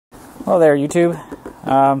Hello there, YouTube.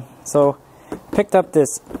 So picked up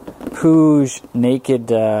this PUIG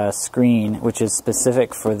naked screen, which is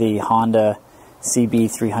specific for the Honda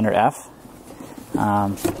CB300F.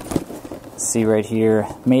 See right here,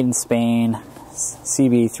 made in Spain,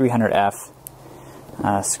 CB300F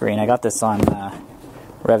screen. I got this on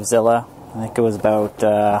Revzilla. I think it was about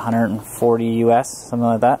 140 US,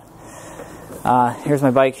 something like that. Here's my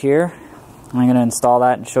bike here. I'm going to install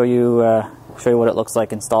that and show you what it looks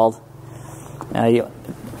like installed.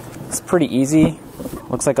 It's pretty easy.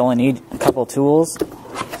 Looks like I only need a couple tools.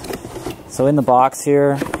 So in the box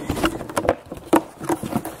here,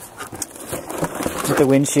 with the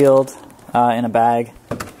windshield in a bag,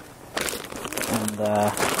 and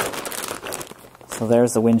so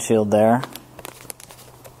there's the windshield there.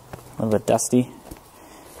 A little bit dusty,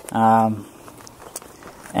 and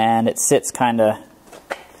it sits kind of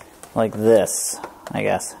like this, I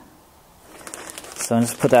guess. So I'm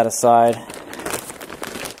just put that aside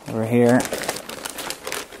over here,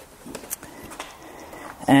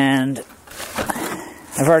 and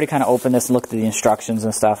I've already kind of opened this and looked at the instructions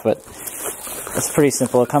and stuff, but it's pretty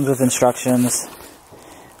simple. It comes with instructions.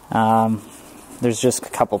 There's just a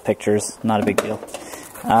couple pictures, not a big deal,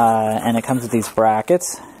 and it comes with these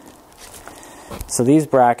brackets. So these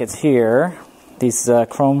brackets here, these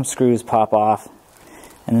chrome screws pop off,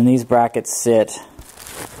 and then these brackets sit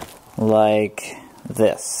like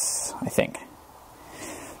this, I think.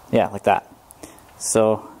 Yeah, like that.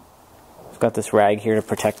 So I've got this rag here to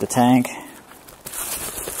protect the tank.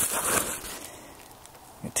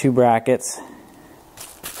 Got two brackets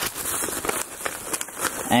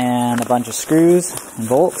and a bunch of screws and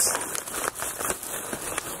bolts.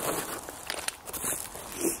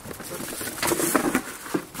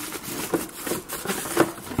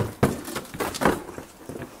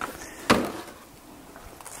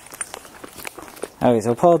 Okay,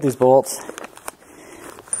 so pull out these bolts,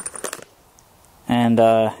 and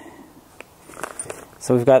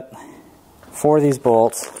so we've got 4 of these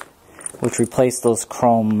bolts, which replace those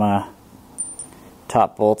chrome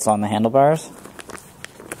top bolts on the handlebars,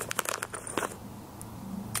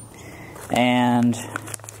 and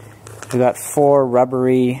we've got 4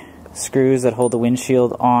 rubbery screws that hold the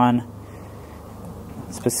windshield on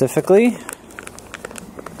specifically.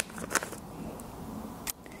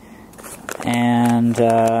 And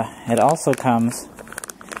it also comes,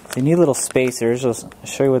 so you need little spacers. I'll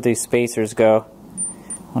show you what these spacers go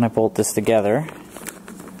when I bolt this together.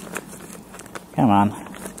 Come on.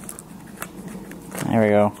 There we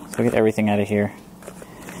go. So we get everything out of here.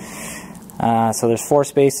 So there's 4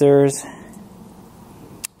 spacers,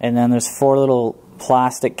 and then there's 4 little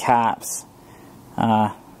plastic caps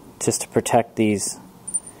just to protect these.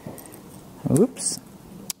 Oops.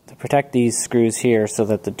 Protect these screws here so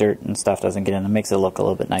that the dirt and stuff doesn't get in. It makes it look a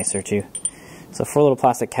little bit nicer too. So 4 little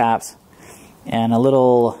plastic caps and a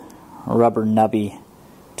little rubber nubby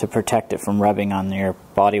to protect it from rubbing on your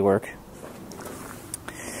bodywork.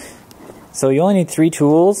 So you only need 3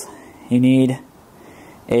 tools. You need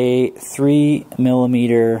a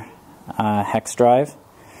 3mm hex drive,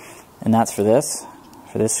 and that's for this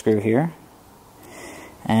screw here.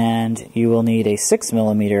 And you will need a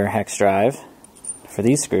 6mm hex drive for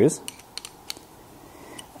these screws,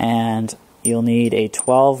 and you'll need a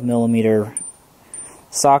 12mm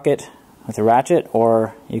socket with a ratchet,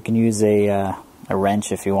 or you can use a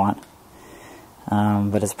wrench if you want,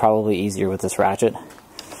 but it's probably easier with this ratchet.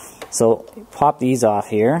 So pop these off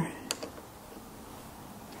here.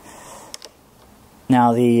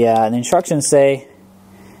 Now the instructions say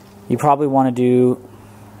you probably want to do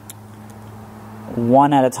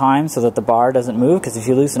one at a time so that the bar doesn't move, because if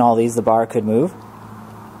you loosen all these, the bar could move.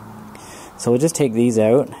 So we'll just take these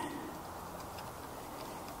out,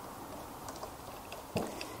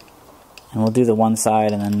 and we'll do the one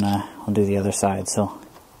side, and then we'll do the other side. So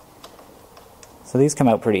these come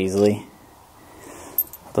out pretty easily.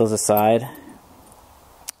 Put those aside.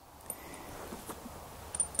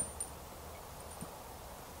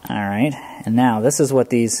 Alright, and now this is what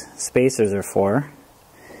these spacers are for.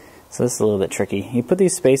 So this is a little bit tricky. You put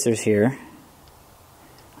these spacers here.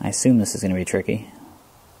 I assume this is going to be tricky.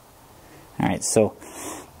 Alright, so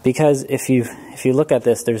because if you look at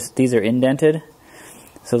this, these are indented,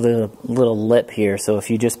 so there's a little lip here. So if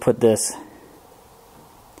you just put this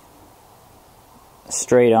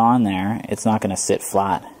straight on there, it's not going to sit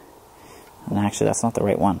flat. And actually, that's not the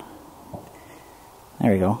right one.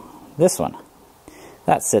 There we go. This one.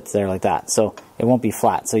 That sits there like that, so it won't be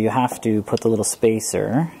flat. So you have to put the little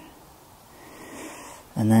spacer,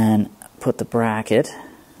 and then put the bracket,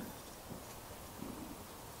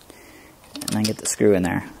 and then get the screw in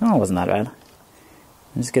there. Oh, it wasn't that bad.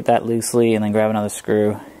 Just get that loosely and then grab another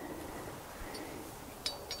screw.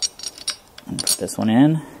 And put this one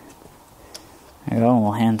in. There you go, and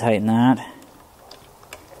we'll hand tighten that.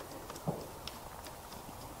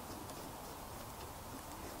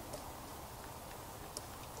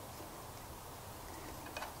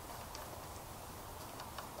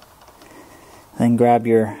 Then grab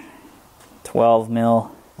your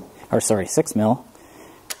 6 mil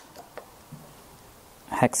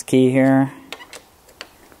hex key here.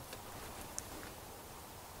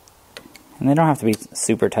 And they don't have to be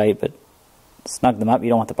super tight, but snug them up. You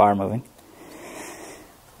don't want the bar moving.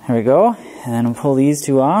 There we go. And then we'll pull these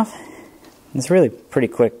two off. It's really pretty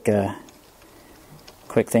quick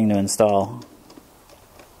thing to install.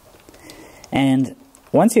 And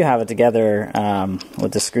once you have it together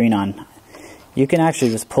with the screen on, you can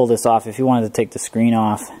actually just pull this off if you wanted to take the screen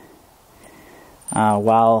off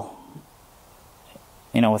while,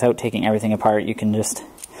 without taking everything apart. You can just,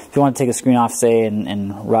 if you want to take a screen off, say,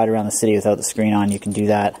 and ride around the city without the screen on, you can do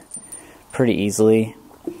that pretty easily.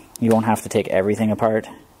 You won't have to take everything apart.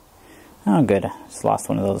 Oh, good. Just lost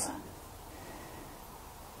one of those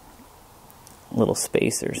little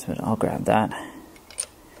spacers, but I'll grab that.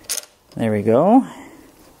 There we go.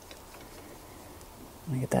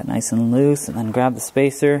 Get that nice and loose, and then grab the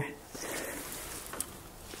spacer.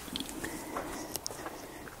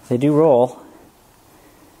 They do roll.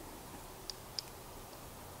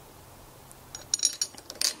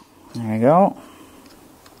 There we go.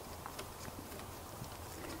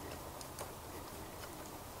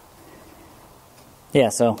 Yeah,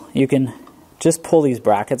 so you can just pull these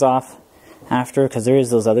brackets off after, because there is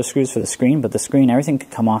those other screws for the screen, but the screen, everything can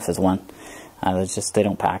come off as one. It's just they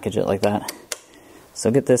don't package it like that. So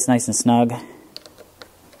get this nice and snug.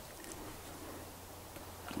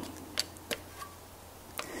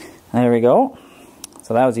 There we go.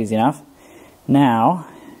 So that was easy enough. Now,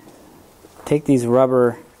 take these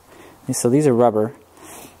rubber, so these are rubber.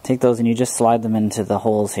 Take those and you just slide them into the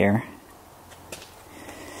holes here.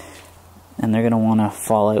 And they're going to want to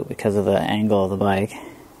fall out because of the angle of the bike.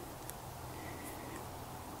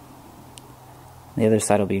 The other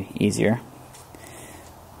side will be easier.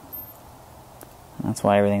 That's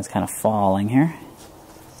why everything's kind of falling here.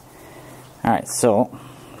 Alright, so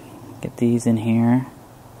get these in here.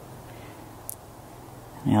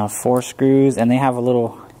 You have 4 screws, and they have a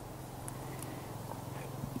little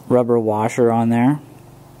rubber washer on there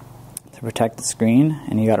to protect the screen,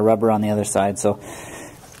 and you got a rubber on the other side. So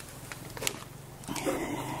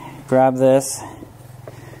grab this.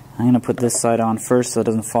 I'm going to put this side on first so it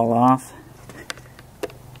doesn't fall off.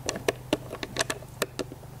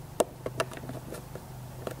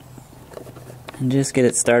 And just get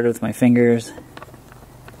it started with my fingers,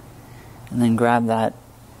 and then grab that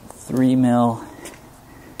 3 mil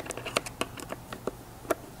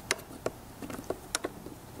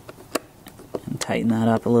and tighten that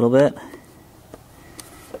up a little bit.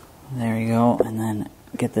 There you go, and then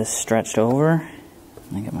get this stretched over.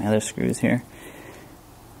 And get my other screws here.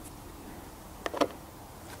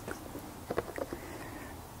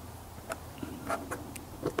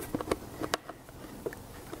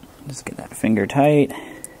 Just get that finger tight.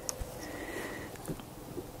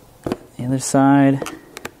 The other side.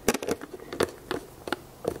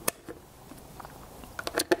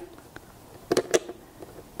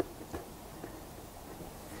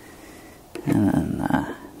 And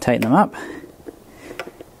then tighten them up.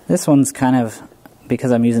 This one's kind of,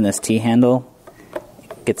 because I'm using this T-handle,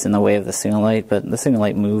 it gets in the way of the signal light, but the signal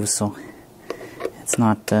light moves, so it's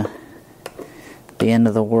not the end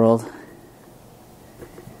of the world.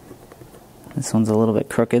 This one's a little bit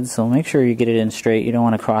crooked, so make sure you get it in straight. You don't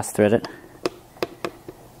want to cross-thread it.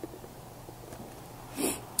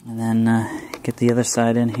 And then get the other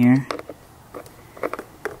side in here.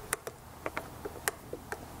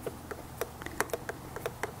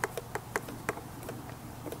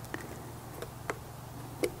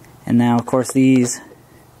 And now, of course, these,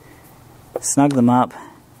 snug them up.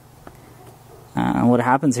 What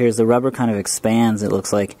happens here is the rubber kind of expands, it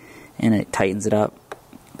looks like, and it tightens it up.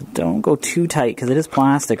 But don't go too tight, because it is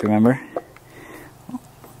plastic, remember?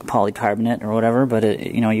 Polycarbonate or whatever, but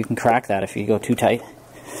you can crack that if you go too tight.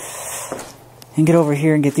 And get over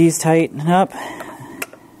here and get these tightened up.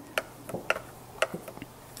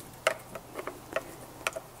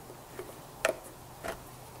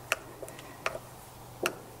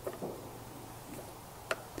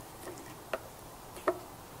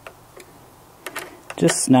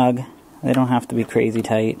 Just snug. They don't have to be crazy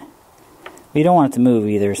tight. But you don't want it to move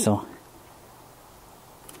either, so.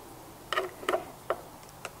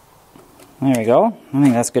 There we go. I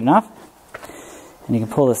think that's good enough. And you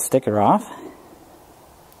can pull the sticker off.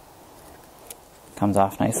 Comes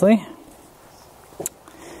off nicely.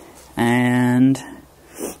 And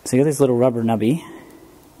so you got this little rubber nubby.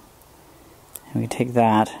 And we take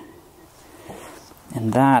that,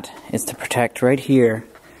 and that is to protect right here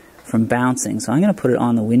from bouncing. So I'm going to put it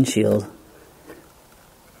on the windshield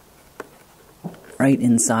right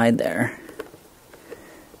inside there.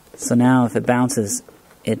 So now if it bounces,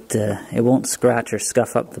 it won't scratch or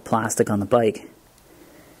scuff up the plastic on the bike.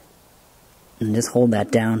 And just hold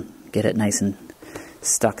that down, get it nice and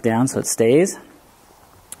stuck down so it stays.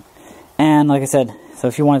 And like I said, so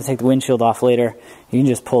if you want to take the windshield off later, you can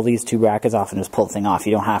just pull these two brackets off and just pull the thing off.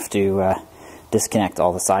 You don't have to disconnect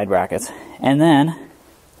all the side brackets. And then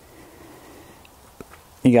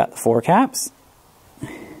you got the 4 caps.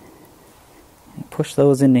 Push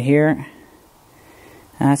those into here.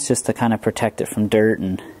 That's just to kind of protect it from dirt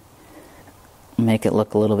and make it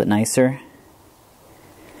look a little bit nicer.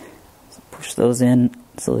 So push those in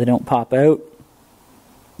so they don't pop out.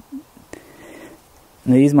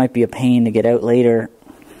 And these might be a pain to get out later.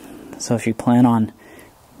 So if you plan on,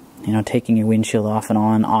 you know, taking your windshield off and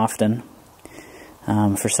on often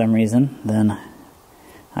for some reason, then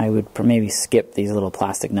I would maybe skip these little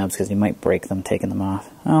plastic nubs because you might break them taking them off.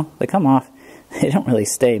 Oh, they come off. They don't really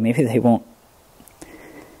stay. Maybe they won't.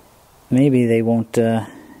 Maybe they won't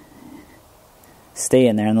stay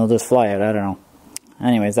in there and they'll just fly out. I don't know.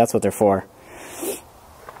 Anyways, that's what they're for.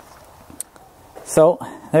 So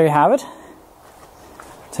there you have it.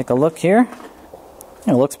 Take a look here.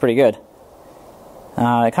 It looks pretty good.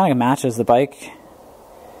 It kind of matches the bike,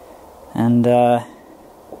 and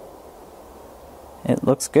it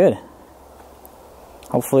looks good.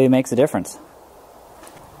 Hopefully it makes a difference.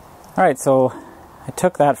 Alright, so I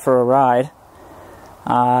took that for a ride,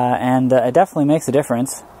 and it definitely makes a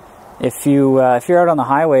difference. If you're out on the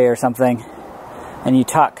highway or something and you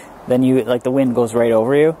tuck, then the wind goes right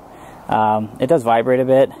over you. It does vibrate a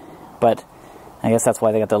bit, but I guess that's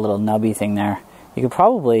why they got the little nubby thing there. You could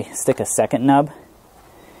probably stick a second nub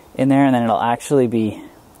in there, and then it'll actually be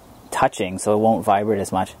touching, so it won't vibrate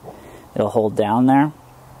as much. It'll hold down there.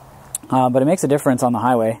 But it makes a difference on the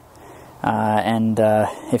highway. And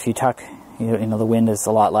if you tuck, you know, the wind is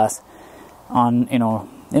a lot less. In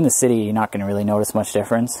the city, you're not going to really notice much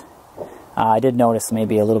difference. I did notice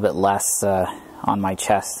maybe a little bit less on my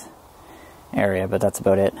chest area, but that's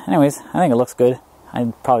about it. Anyways, I think it looks good.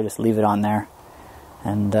 I'd probably just leave it on there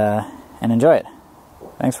and enjoy it.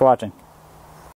 Thanks for watching.